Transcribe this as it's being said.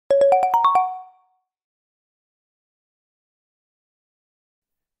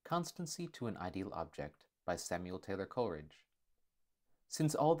Constancy to an Ideal Object by Samuel Taylor Coleridge.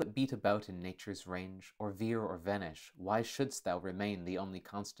 Since all that beat about in nature's range, or veer or vanish, why shouldst thou remain the only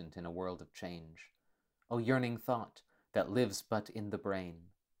constant in a world of change? O yearning thought, that lives but in the brain!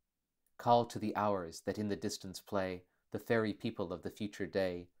 Call to the hours that in the distance play, the faery people of the future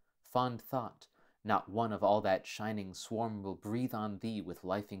day. Fond thought, not one of all that shining swarm will breathe on thee with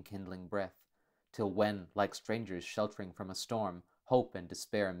life-enkindling breath, till when, like strangers shelt'ring from a storm, hope and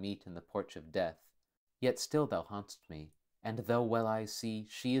despair meet in the porch of death. Yet still thou haunt'st me, and though well I see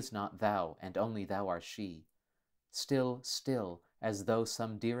she is not thou, and only thou art she, still, as though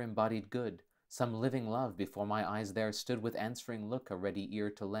some dear embodied good, some living love before my eyes there stood, with answering look a ready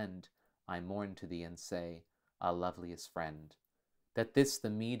ear to lend, I mourn to thee and say, ah, loveliest friend, that this the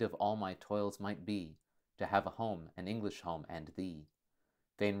meed of all my toils might be, to have a home, an English home, and thee.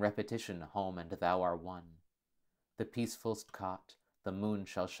 Vain repetition, home and thou are one. The peaceful'st cot the moon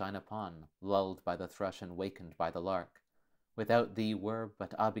shall shine upon, lulled by the thrush and wakened by the lark, without thee were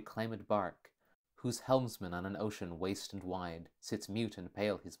but a beclaimed bark, whose helmsman on an ocean waste and wide sits mute and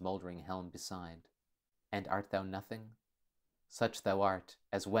pale his mouldering helm beside. And art thou nothing? Such thou art,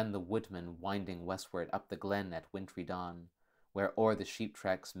 as when the woodman, winding westward up the glen at wintry dawn, where o'er the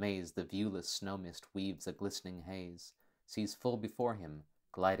sheep-track's maze the viewless snow-mist weaves a glistening haze, sees full before him,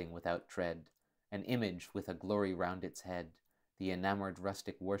 gliding without tread, an image with a glory round its head. The enamoured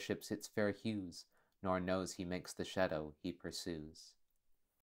rustic worships its fair hues, nor knows he makes the shadow he pursues.